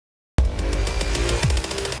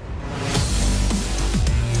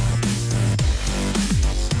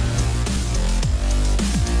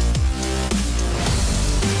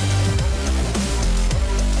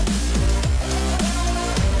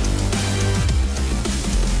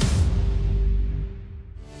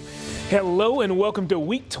Hello and welcome to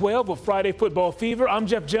Week 12 of Friday Football Fever. I'm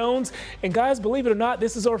Jeff Jones, and guys, believe it or not,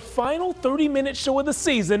 this is our final 30-minute show of the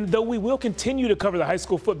season, though we will continue to cover the high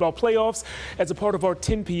school football playoffs as a part of our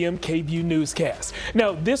 10 p.m. KVUE newscast.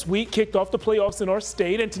 Now, this week kicked off the playoffs in our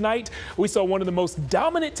state, and tonight we saw one of the most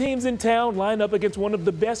dominant teams in town line up against one of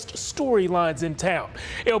the best storylines in town.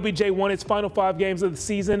 LBJ won its final 5 games of the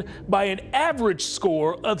season by an average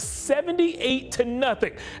score of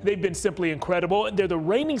 78-0. They've been simply incredible. They're the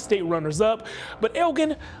reigning state runners up, but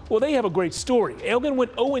Elgin, well, they have a great story. Elgin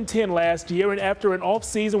went 0-10 last year, and after an off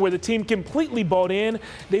season where the team completely bought in,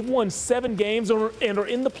 they've won 7 games and are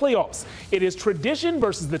in the playoffs. It is tradition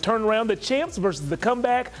versus the turnaround, the champs versus the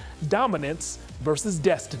comeback, dominance versus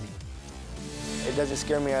destiny. It doesn't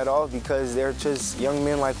scare me at all because they're just young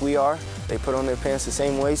men like we are. They put on their pants the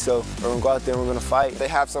same way, so we're going to go out there and we're going to fight. They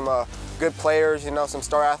have some good players, some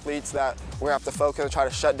star athletes that we're going to have to focus and try to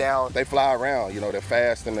shut down. They fly around, they're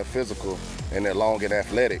fast and they're physical and they're long and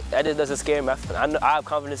athletic. That just doesn't scare me. I have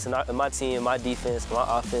confidence in my team, my defense,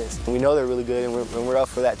 my offense. We know they're really good and we're up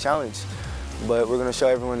for that challenge. But we're going to show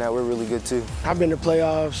everyone that we're really good too. I've been to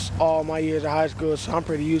playoffs all my years of high school, so I'm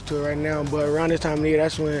pretty used to it right now. But around this time of the year,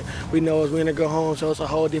 that's when we know it's when to go home, so it's a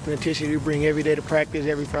whole different intensity we bring every day to practice,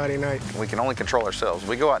 every Friday night. We can only control ourselves. If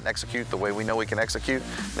we go out and execute the way we know we can execute,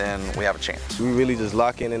 then we have a chance. We really just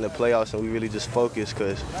lock in the playoffs and we really just focus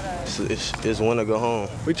because it's win or go home.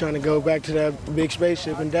 We're trying to go back to that big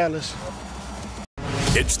spaceship in Dallas.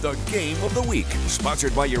 It's the game of the week,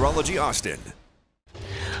 sponsored by Urology Austin.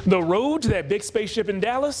 The road to that big spaceship in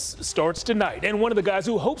Dallas starts tonight, and one of the guys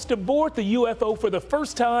who hopes to board the UFO for the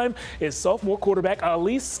first time is sophomore quarterback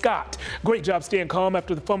Ali Scott. Great job staying calm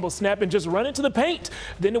after the fumble snap and just run into the paint.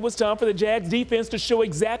 Then it was time for the Jags defense to show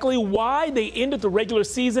exactly why they ended the regular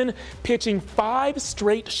season pitching 5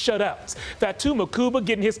 straight shutouts. Fatu Makuba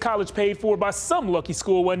getting his college paid for by some lucky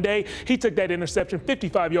school one day. He took that interception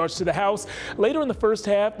 55 yards to the house. Later in the first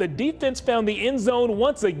half, the defense found the end zone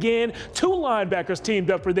once again. 2 linebackers teamed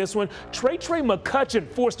up for this one. Trey McCutcheon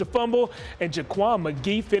forced a fumble, and Jaquan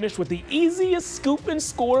McGee finished with the easiest scoop and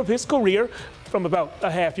score of his career from about a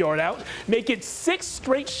half-yard out. Make it 6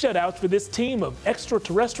 straight shutouts for this team of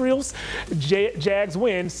extraterrestrials. Jags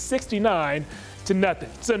win 69-0.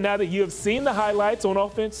 So now that you have seen the highlights on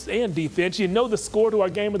offense and defense, you know the score to our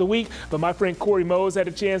game of the week. But my friend Corey Mose had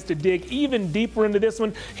a chance to dig even deeper into this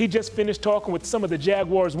one. He just finished talking with some of the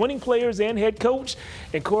Jaguars' winning players and head coach.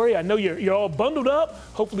 And Corey, I know you're all bundled up.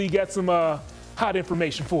 Hopefully you got some hot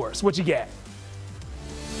information for us. What you got?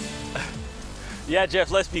 Yeah,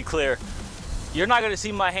 Jeff, let's be clear. You're not going to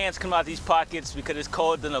see my hands come out these pockets because it's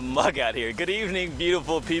cold than a mug out here. Good evening,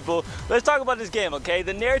 beautiful people. Let's talk about this game, okay?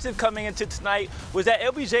 The narrative coming into tonight was that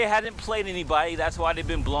LBJ hadn't played anybody. That's why they've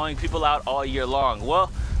been blowing people out all year long. Well,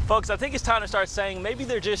 folks, I think it's time to start saying maybe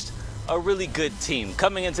they're just a really good team.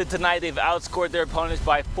 Coming into tonight, they've outscored their opponents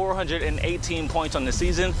by 418 points on the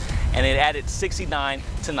season, and it added 69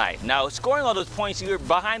 tonight. Now, scoring all those points, you're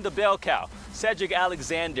behind the bell cow. Cedric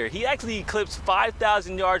Alexander. He actually eclipsed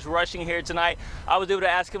 5,000 yards rushing here tonight. I was able to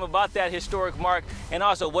ask him about that historic mark and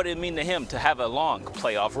also what it mean to him to have a long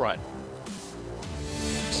playoff run.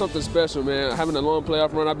 Something special, man. Having a long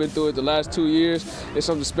playoff run, I've been through it the last 2 years. It's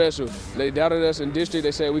something special. They doubted us in district.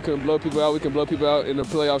 They said we couldn't blow people out. We can blow people out in the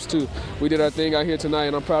playoffs too. We did our thing out here tonight,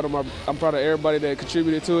 and I'm proud of everybody that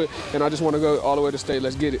contributed to it. And I just want to go all the way to state.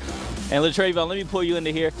 Let's get it. And LaTravon, let me pull you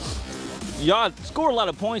into here. Y'all scored a lot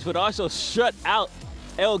of points, but also shut out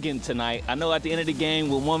Elgin tonight. I know at the end of the game,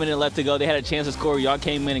 with 1 minute left to go, they had a chance to score. Y'all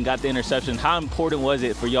came in and got the interception. How important was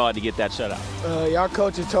it for y'all to get that shutout? Y'all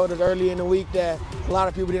coaches told us early in the week that a lot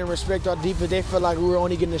of people didn't respect our defense. They felt like we were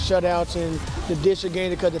only getting the shutouts in the district game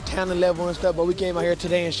because of the talent level and stuff. But we came out here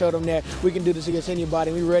today and showed them that we can do this against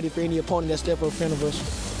anybody. We're ready for any opponent that step up in front of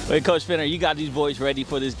us. Wait, Coach Finner, you got these boys ready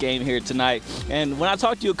for this game here tonight. And when I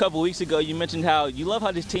talked to you a couple weeks ago, you mentioned how you love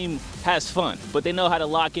how this team has fun, but they know how to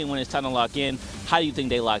lock in when it's time to lock in. How do you think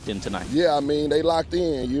they locked in tonight? Yeah, they locked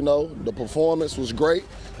in, The performance was great,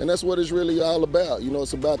 and that's what it's really all about.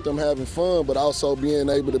 It's about them having fun, but also being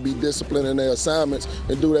able to be disciplined in their assignments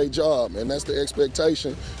and do their job, and that's the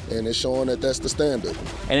expectation, and it's showing that that's the standard.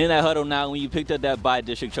 And in that huddle now, when you picked up that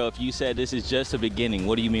by-district trophy, you said this is just the beginning.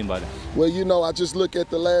 What do you mean by that? Well, I just look at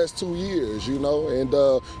the last 2 years, and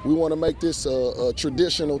we want to make this a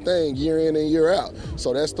traditional thing year in and year out.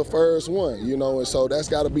 So that's the first one, and so that's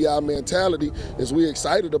got to be our mentality. Is we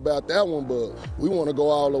excited about that one, but we want to go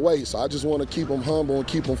all the way. So I just want to keep them humble and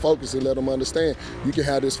keep them focused and let them understand you can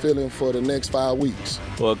have this feeling for the next 5 weeks.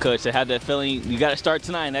 Well, Coach, to have that feeling, you got to start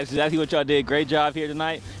tonight. And that's exactly what y'all did. Great job here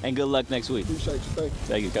tonight, and good luck next week. Appreciate you. Thank you.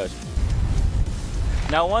 Thank you, Coach.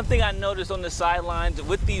 Now, one thing I noticed on the sidelines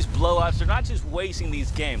with these blowouts, they're not just wasting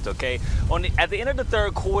these games, okay? At the end of the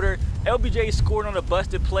third quarter, LBJ scored on a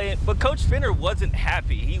busted play, but Coach Finner wasn't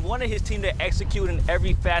happy. He wanted his team to execute in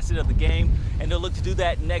every facet of the game, and they'll look to do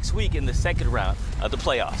that next week in the second round of the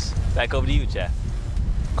playoffs. Back over to you, Chad.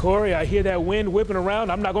 Corey, I hear that wind whipping around.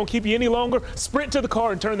 I'm not going to keep you any longer. Sprint to the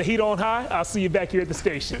car and turn the heat on high. I'll see you back here at the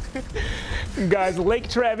station. Guys, Lake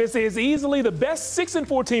Travis is easily the best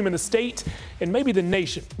 6-4 team in the state and maybe the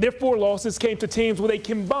nation. Their 4 losses came to teams with a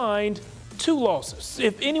combined 2 losses.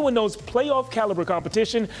 If anyone knows playoff caliber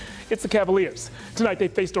competition, it's the Cavaliers. Tonight they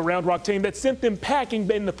faced a Round Rock team that sent them packing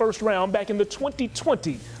in the first round back in the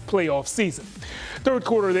 2020 playoff season. Third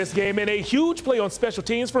quarter of this game and a huge play on special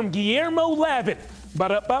teams from Guillermo Lavin.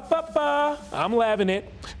 Ba-da-ba-ba-ba. I'm laughing it.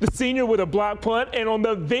 The senior with a block punt, and on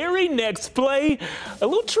the very next play, a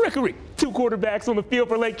little trickery. 2 quarterbacks on the field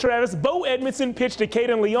for Lake Travis. Bo Edmondson pitched to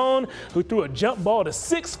Caden Leon, who threw a jump ball to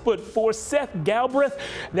 6'4" Seth Galbraith.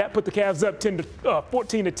 That put the Cavs up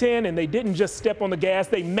 14-10, and they didn't just step on the gas.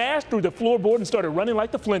 They mashed through the floorboard and started running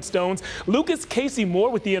like the Flintstones. Lucas Casey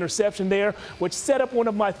Moore with the interception there, which set up one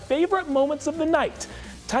of my favorite moments of the night.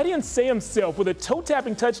 Tight end Sam Self with a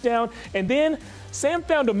toe-tapping touchdown, and then Sam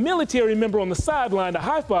found a military member on the sideline to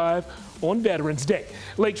high-five on Veterans Day.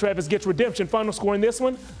 Lake Travis gets redemption. Final score in this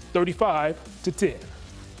one, 35-10.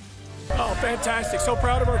 Oh, fantastic. So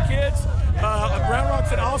proud of our kids. Round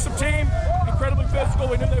Rock's an awesome team, incredibly physical.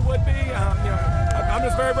 We knew they would be. I'm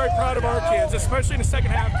just very, very proud of our kids, especially in the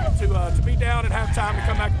second half. To be down at halftime and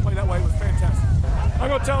come back and play that way was fantastic. I'm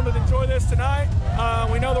going to tell them to enjoy this tonight.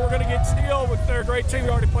 We know that we're going to get Steele with their great team. We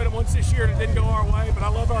already played them once this year and it didn't go our way, but I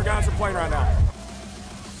love our guys are playing right now.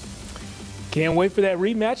 Can't wait for that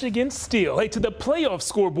rematch against Steele. Hey, to the playoff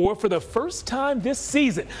scoreboard for the first time this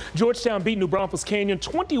season. Georgetown beat New Braunfels Canyon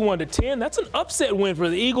 21-10. That's an upset win for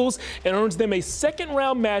the Eagles and earns them a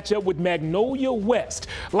second-round matchup with Magnolia West.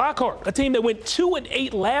 Lockhart, a team that went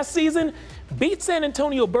 2-8 last season, beat San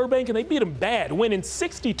Antonio Burbank, and they beat them bad, winning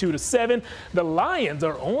 62-7. The Lions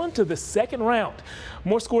are on to the second round.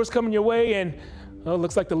 More scores coming your way, and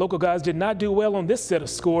looks like the local guys did not do well on this set of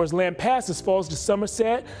scores. Lampasas falls to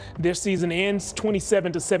Somerset. Their season ends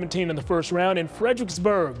 27-17 in the first round. In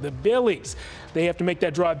Fredericksburg, the Billies, they have to make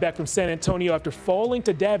that drive back from San Antonio after falling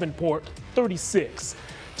to Davenport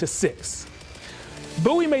 36-6.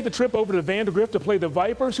 Bowie made the trip over to Vandergrift to play the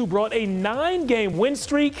Vipers, who brought a 9-game win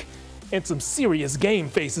streak and some serious game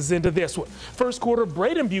faces into this one. First quarter,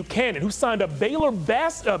 Braden Buchanan, who signed a Baylor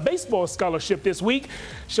baseball scholarship this week,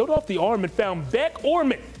 showed off the arm and found Beck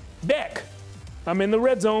Orman. Beck, I'm in the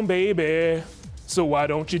red zone, baby, so why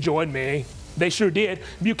don't you join me? They sure did.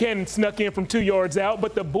 Buchanan snuck in from 2 yards out,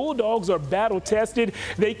 but the Bulldogs are battle-tested.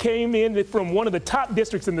 They came in from one of the top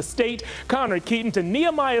districts in the state, Connor Keaton to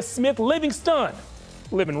Nehemiah Smith Livingston.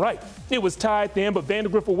 Living right. It was tied then, but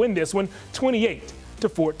Vandergrift will win this one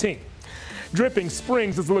 28-14. Dripping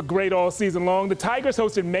Springs has looked great all season long. The Tigers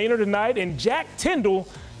hosted Maynard tonight, and Jack Tyndall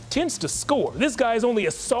tends to score. This guy is only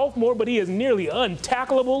a sophomore, but he is nearly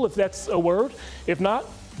untackleable, if that's a word. If not,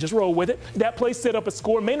 just roll with it. That play set up a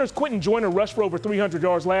score. Maynard's Quentin Joyner rushed for over 300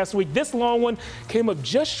 yards last week. This long one came up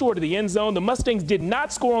just short of the end zone. The Mustangs did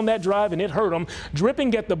not score on that drive, and it hurt them. Dripping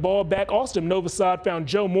get the ball back. Austin Novosad found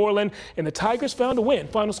Joe Moreland, and the Tigers found a win.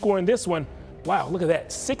 Final score in this one, wow, look at that,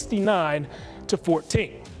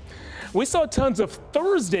 69-14. We saw tons of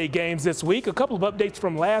Thursday games this week. A couple of updates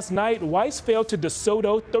from last night. Weiss fell to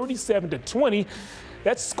DeSoto 37-20.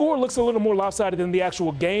 That score looks a little more lopsided than the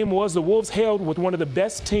actual game was. The Wolves held with one of the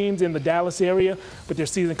best teams in the Dallas area, but their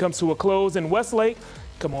season comes to a close. And Westlake,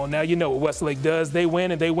 come on now, you know what Westlake does. They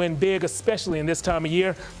win, and they win big, especially in this time of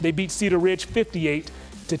year. They beat Cedar Ridge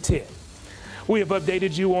 58-10. We have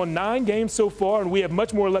updated you on 9 games so far, and we have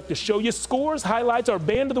much more left to show you. Scores, highlights, our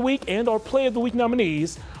Band of the Week, and our Play of the Week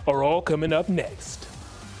nominees are all coming up next.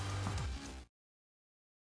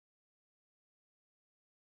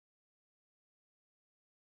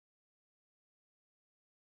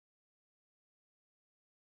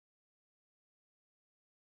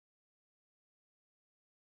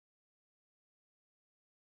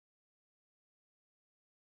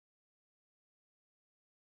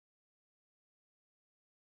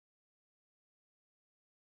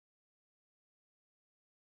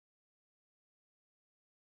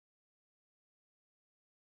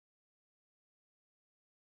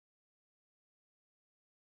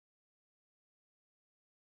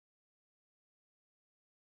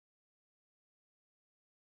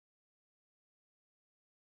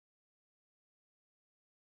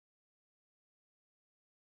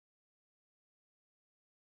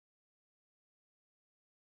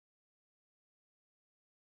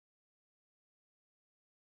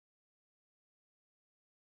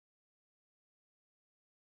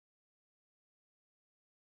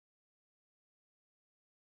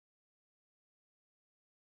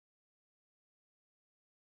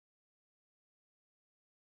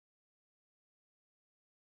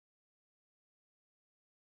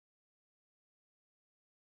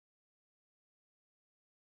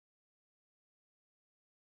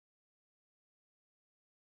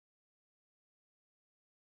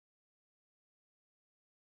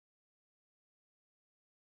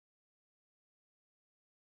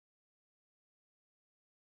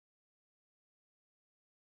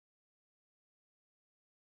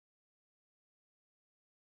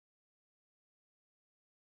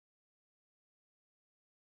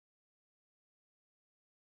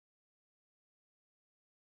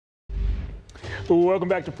 Welcome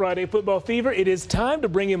back to Friday Football Fever. It is time to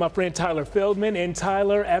bring in my friend Tyler Feldman. And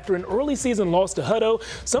Tyler, after an early season loss to Hutto,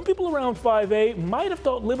 some people around 5A might have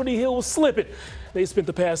thought Liberty Hill was slipping. They spent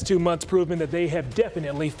the past 2 months proving that they have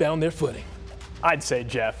definitely found their footing. I'd say,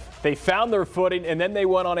 Jeff, they found their footing and then they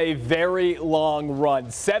went on a very long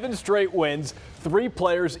run. 7 straight wins, 3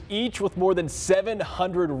 players each with more than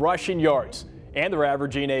 700 rushing yards. And they're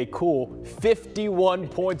averaging a cool 51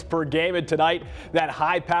 points per game. And tonight, that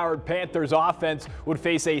high-powered Panthers offense would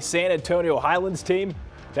face a San Antonio Highlands team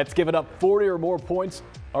that's given up 40 or more points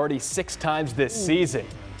already 6 times this season.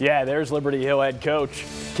 Yeah, there's Liberty Hill head coach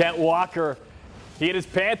Kent Walker. He and his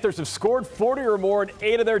Panthers have scored 40 or more in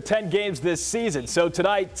 8 of their 10 games this season. So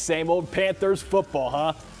tonight, same old Panthers football,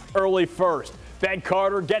 huh? Early first. Ben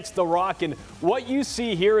Carter gets the rock, and what you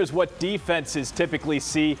see here is what defenses typically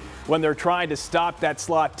see when they're trying to stop that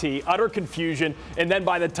slot T. Utter confusion, and then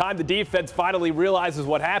by the time the defense finally realizes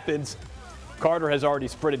what happens, Carter has already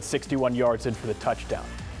sprinted 61 yards in for the touchdown.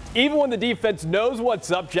 Even when the defense knows what's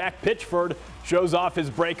up, Jack Pitchford shows off his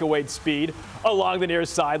breakaway speed along the near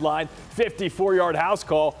sideline. 54-yard house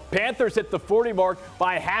call. Panthers hit the 40 mark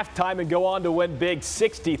by halftime and go on to win big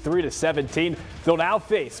 63-17. They'll now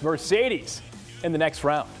face Mercedes in the next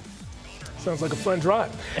round. Sounds like a fun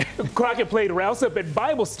drive. Crockett played Rouse up at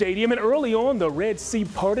Bible Stadium, and early on, the Red Sea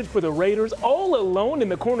parted for the Raiders. All alone in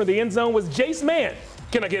the corner of the end zone was Jace Mann.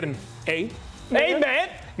 Can I get an A? Amen.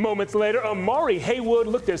 Moments later, Amari Haywood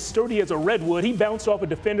looked as sturdy as a redwood. He bounced off of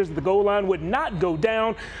defenders at the goal line, would not go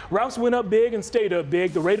down. Rouse went up big and stayed up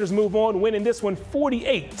big. The Raiders move on, winning this one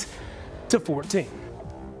 48-14.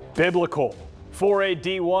 Biblical. 4A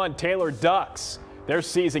D1 Taylor Ducks. Their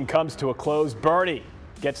season comes to a close. Bernie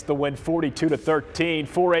gets the win 42-13.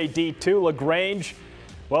 4A D2 LaGrange.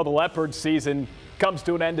 Well, the Leopards season comes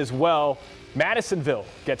to an end as well. Madisonville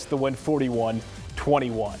gets the win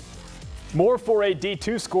 41-21. More 4A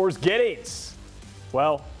D2 scores. Giddings.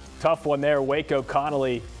 Well, tough one there. Waco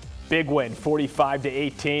Connolly, big win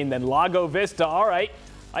 45-18. Then Lago Vista. All right,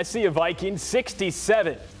 I see a Vikings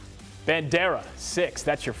 67. Bandera 6.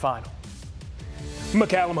 That's your final.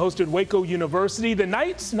 McCallum hosted Waco University. The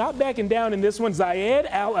Knights not backing down in this one. Zayed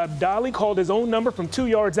Al-Abdali called his own number from 2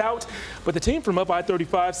 yards out, but the team from up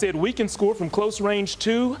I-35 said we can score from close range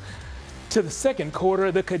too. To the second quarter,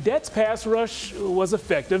 the Cadets' pass rush was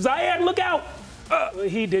effective. Zayed, look out!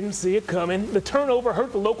 He didn't see it coming. The turnover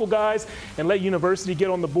hurt the local guys and let University get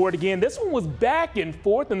on the board again. This one was back and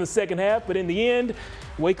forth in the second half, but in the end,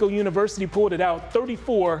 Waco University pulled it out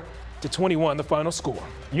 34-21, the final score.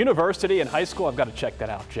 University and high school, I've got to check that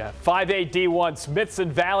out, Jeff. 5A D1, Smithson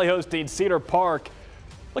Valley hosting Cedar Park.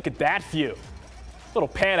 Look at that view. Little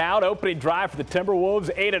pan out, opening drive for the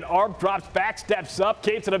Timberwolves. Aiden Arp drops back, steps up,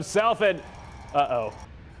 keeps it himself, and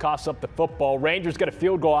coughs up the football. Rangers get a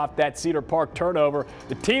field goal off that Cedar Park turnover.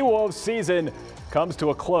 The T-Wolves season comes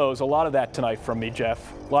to a close. A lot of that tonight from me,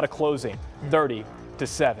 Jeff. A lot of closing,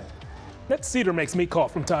 30-7. That Cedar makes me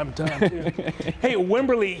cough from time to time, too. Hey,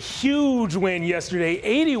 Wimberley, huge win yesterday,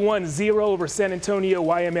 81-0 over San Antonio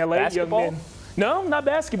YMLA. Basketball? Young men. No, not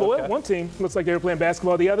basketball. Okay. One team looks like they were playing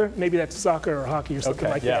basketball. The other, maybe that's soccer or hockey or something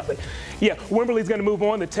like that. But yeah, Wimberley's going to move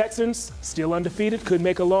on. The Texans, still undefeated, could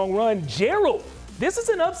make a long run. Gerald, this is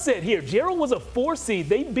an upset here. Gerald was a 4 seed.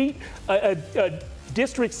 They beat a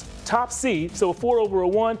district's top seed, so a 4 over a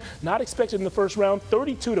 1, not expected in the first round,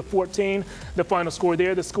 32-14, the final score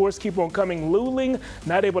there. The scores keep on coming. Luling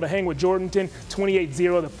not able to hang with Jordanton,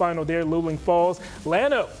 28-0, the final there. Luling falls.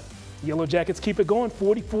 Llano, Yellow Jackets keep it going,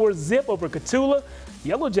 44-zip over Cotulla.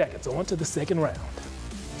 Yellow Jackets on to the second round.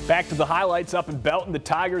 Back to the highlights up in Belton. The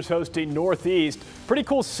Tigers hosting Northeast. Pretty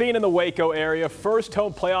cool scene in the Waco area. First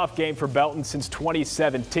home playoff game for Belton since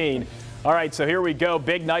 2017. All right, so here we go.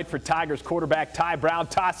 Big night for Tigers quarterback Ty Brown,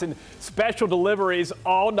 tossing special deliveries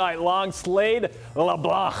all night long. Slade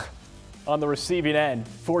LeBlanc on the receiving end.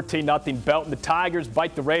 14-0 Belton. The Tigers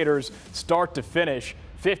bite the Raiders start to finish.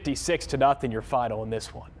 56-0 your final in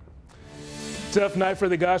this one. Tough night for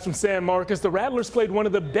the guys from San Marcos. The Rattlers played one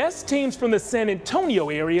of the best teams from the San Antonio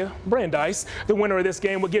area, Brandeis. The winner of this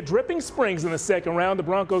game would get Dripping Springs in the second round. The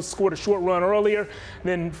Broncos scored a short run earlier,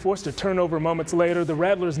 then forced a turnover moments later. The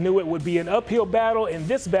Rattlers knew it would be an uphill battle, and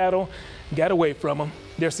this battle got away from them.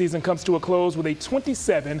 Their season comes to a close with a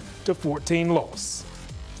 27-14 loss.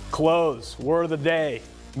 Close, word of the day.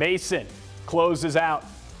 Mason closes out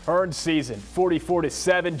Hearn's season,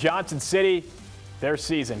 44-7. Johnson City, their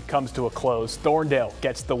season comes to a close. Thorndale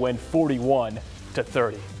gets the win, 41-30.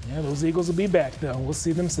 Yeah, those Eagles will be back, though. We'll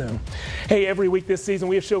see them soon. Hey, every week this season,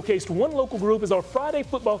 we have showcased one local group as our Friday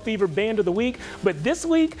Football Fever Band of the Week. But this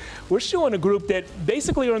week, we're showing a group that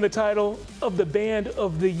basically earned the title of the Band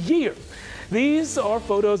of the Year. These are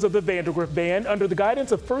photos of the Vandergrift Band under the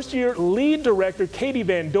guidance of first-year lead director Katie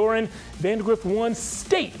Van Doren. Vandergrift won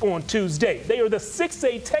state on Tuesday. They are the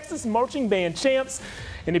 6A Texas Marching Band champs.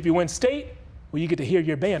 And if you win state, well, you get to hear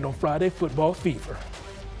your band on Friday Football Fever.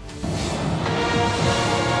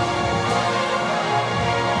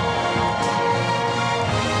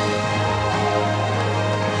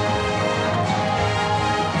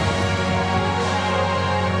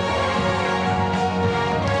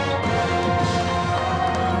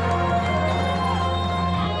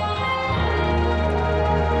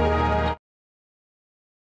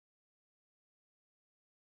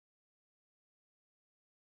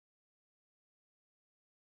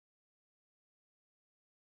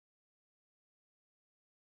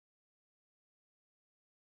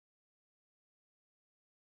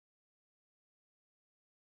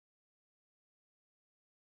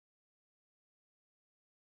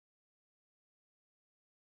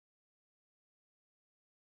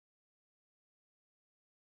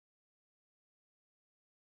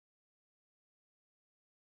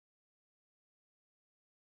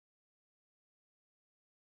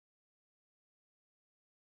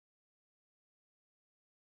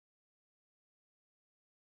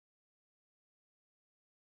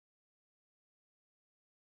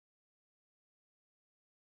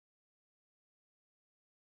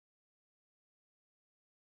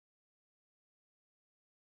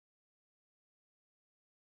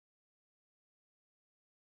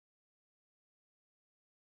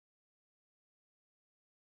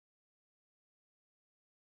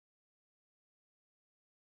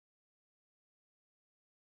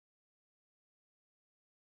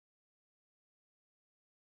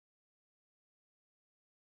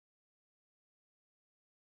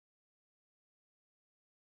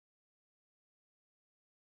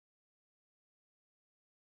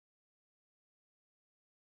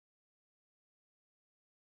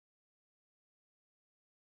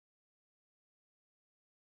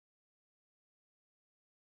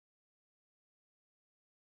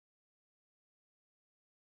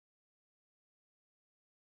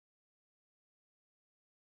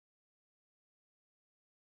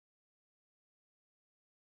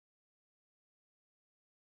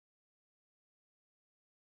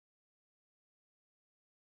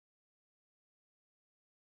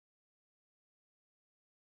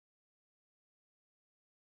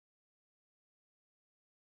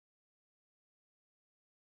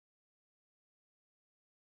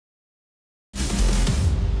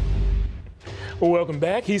 Well, welcome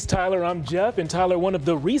back. He's Tyler, I'm Jeff. And Tyler, one of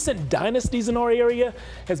the recent dynasties in our area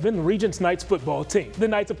has been the Regents Knights football team. The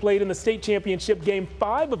Knights have played in the state championship game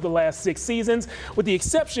 5 of the last 6 seasons, with the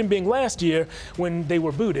exception being last year when they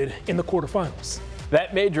were booted in the quarterfinals.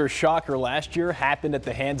 That major shocker last year happened at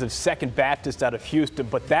the hands of Second Baptist out of Houston,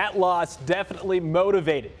 but that loss definitely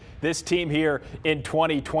motivated this team here in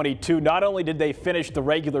 2022. Not only did they finish the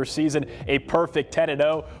regular season a perfect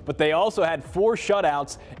 10-0, but they also had 4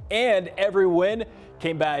 shutouts, and every win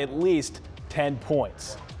came by at least 10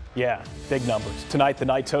 points. Yeah, big numbers. Tonight, the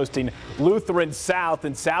Knights hosting Lutheran South,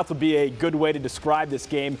 and South would be a good way to describe this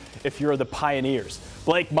game if you're the Pioneers.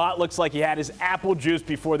 Blake Mott looks like he had his apple juice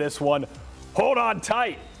before this one. Hold on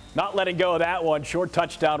tight. Not letting go of that one. Short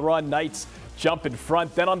touchdown run. Knights jump in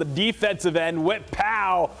front. Then on the defensive end, Whip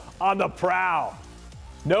Pow on the prowl.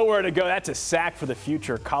 Nowhere to go. That's a sack for the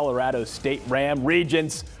future Colorado State Ram.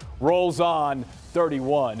 Regents rolls on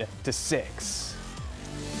 31-6.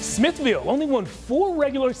 Smithville only won 4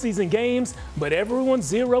 regular season games, but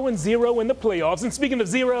everyone's 0-0 in the playoffs. And speaking of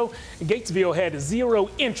 0, Gatesville had 0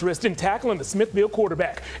 interest in tackling the Smithville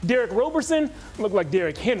quarterback. Derek Roberson looked like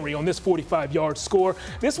Derrick Henry on this 45-yard score.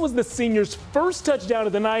 This was the senior's first touchdown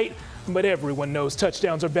of the night, but everyone knows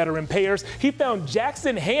touchdowns are better in pairs. He found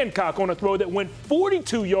Jackson Hancock on a throw that went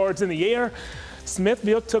 42 yards in the air.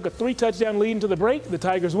 Smithville took a 3-touchdown lead into the break. The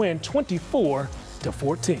Tigers win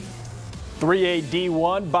 24-14. 3A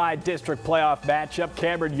D1 by district playoff matchup.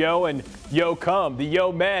 Cameron Yo and Yo Come. The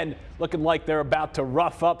Yo men looking like they're about to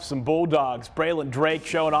rough up some Bulldogs. Braylon Drake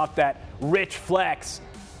showing off that rich flex.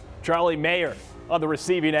 Charlie Mayer on the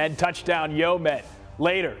receiving end. Touchdown Yo men.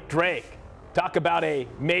 Later, Drake. Talk about a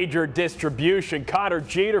major distribution. Connor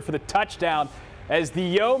Jeter for the touchdown as the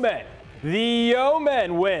Yo men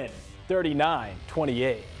win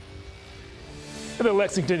 39-28. The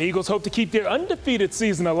Lexington Eagles hope to keep their undefeated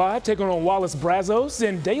season alive, taking on Wallace Brazos,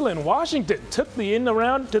 and Dalen Washington took the end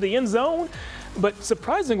around to the end zone. But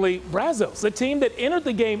surprisingly, Brazos, a team that entered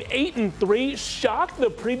the game 8-3, shocked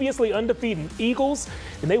the previously undefeated Eagles,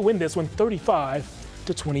 and they win this one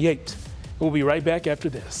 35-28. We'll be right back after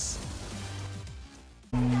this.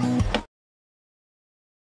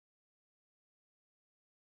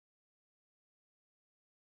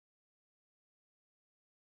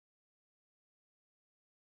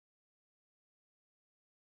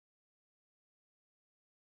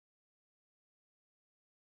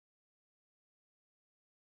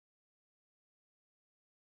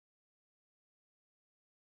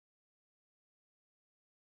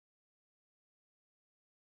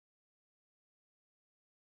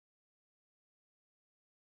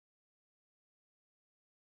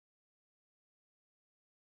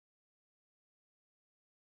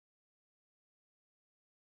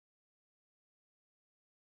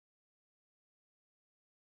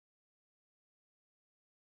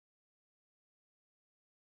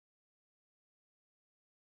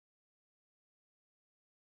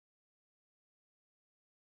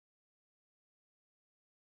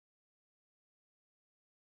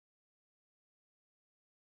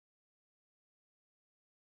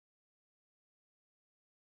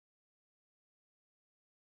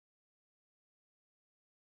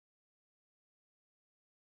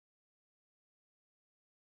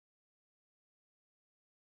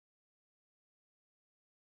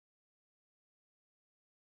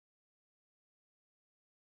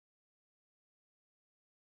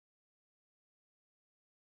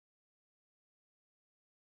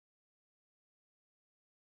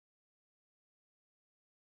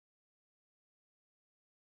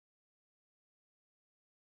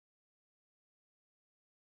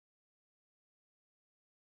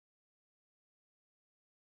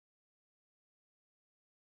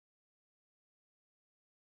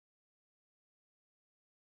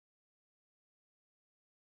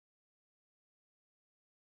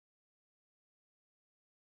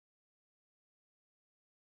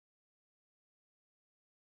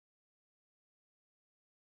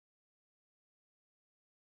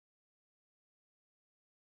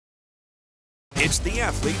 It's the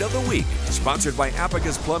Athlete of the Week, sponsored by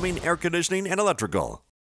Abacus Plumbing, Air Conditioning, and Electrical.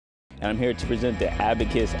 And I'm here to present the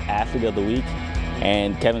Abacus Athlete of the Week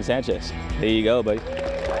and Kevin Sanchez. There you go, buddy.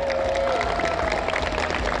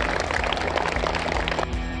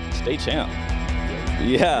 State champ.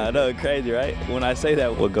 Yeah, I know, crazy, right? When I say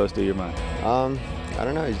that, what goes through your mind? I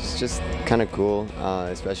don't know, it's just kind of cool,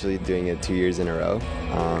 especially doing it 2 years in a row,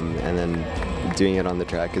 and then doing it on the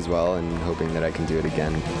track as well, and hoping that I can do it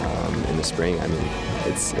again in the spring. I mean,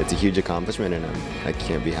 it's a huge accomplishment, and I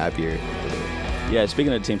can't be happier. Yeah,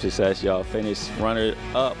 speaking of team success, y'all finished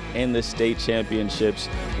runner-up in the state championships.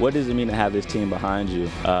 What does it mean to have this team behind you,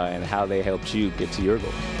 and how they helped you get to your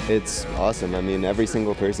goal? It's awesome. I mean, every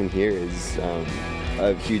single person here is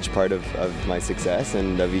a huge part of my success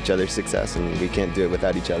and of each other's success, and we can't do it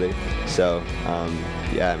without each other. So,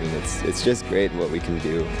 yeah, I mean, it's just great what we can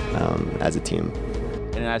do as a team.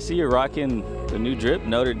 And I see you're rocking the new drip,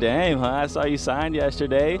 Notre Dame, huh? I saw you signed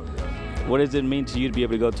yesterday. What does it mean to you to be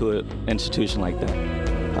able to go to an institution like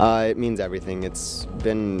that? It means everything. It's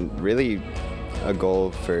been really a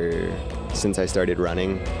goal since I started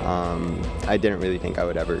running. I didn't really think I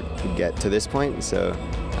would ever get to this point, so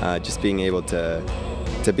just being able to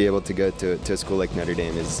be able to go to a school like Notre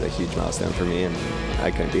Dame is a huge milestone for me, and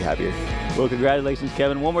I couldn't be happier. Well, congratulations,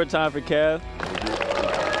 Kevin. One more time for Kev.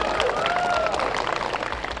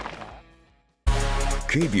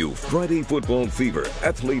 KVUE Friday Football Fever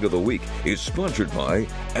Athlete of the Week is sponsored by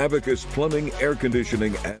Abacus Plumbing, Air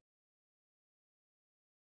Conditioning, and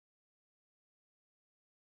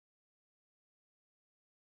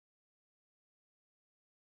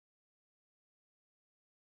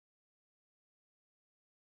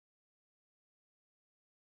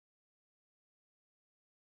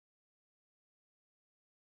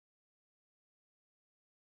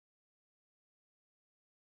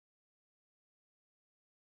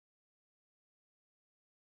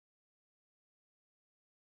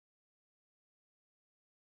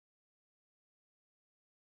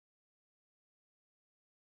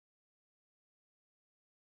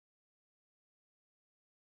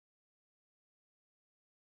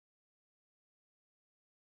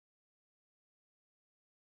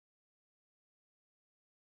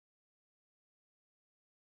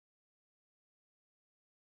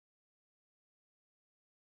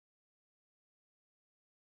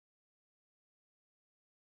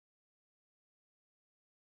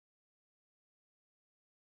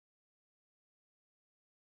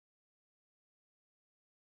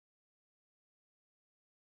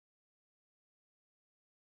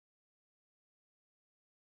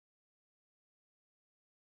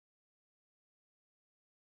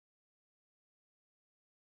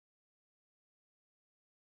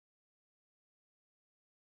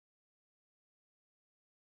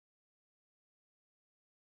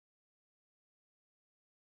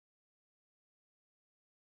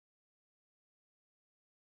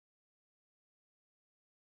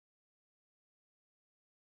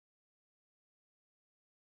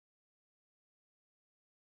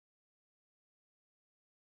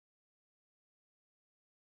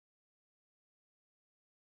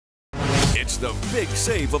it's the Big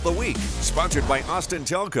Save of the Week, sponsored by Austin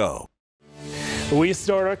Telco. We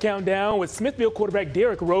start our countdown with Smithfield quarterback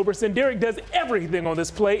Derek Roberson. Derek does everything on this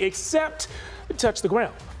play except touch the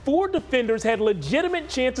ground. 4 defenders had legitimate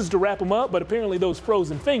chances to wrap him up, but apparently those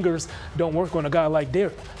frozen fingers don't work on a guy like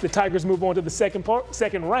Derek. The Tigers move on to the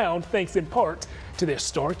second round, thanks in part to their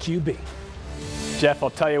star QB. Jeff,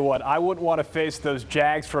 I'll tell you what, I wouldn't want to face those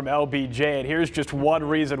Jags from LBJ, and here's just one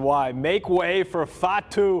reason why. Make way for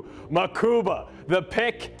Fatu Makuba, the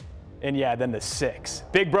pick, and yeah, then the 6.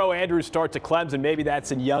 Big bro Andrews starts at Clemson. Maybe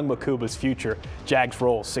that's in young Makuba's future. Jags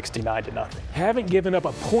roll 69-0. Haven't given up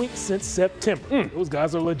a point since September. Those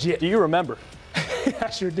guys are legit. Do you remember?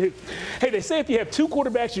 I sure do. Hey, they say if you have 2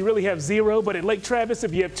 quarterbacks, you really have 0. But at Lake Travis,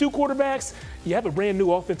 if you have 2 quarterbacks, you have a brand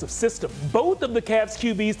new offensive system. Both of the Cavs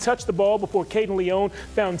QBs touched the ball before Caden Leone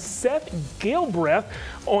found Seth Gilbreth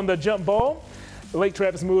on the jump ball. Lake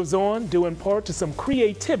Travis moves on, due in part to some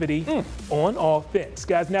creativity on offense.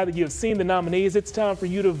 Guys, now that you have seen the nominees, it's time for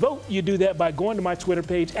you to vote. You do that by going to my Twitter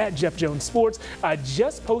page at Jeff Jones Sports. I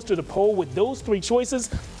just posted a poll with those 3 choices.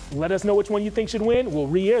 Let us know which one you think should win. We'll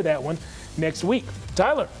re-air that one next week.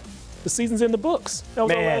 Tyler, the season's in the books. That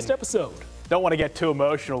was our last episode. Don't want to get too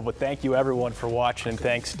emotional, but thank you everyone for watching, and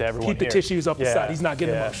thanks to everyone Keep the tissues off the side. He's not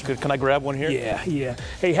getting emotional. Can I grab one here? Yeah.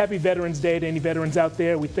 Hey, happy Veterans Day to any veterans out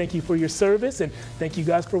there. We thank you for your service, and thank you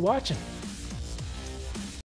guys for watching.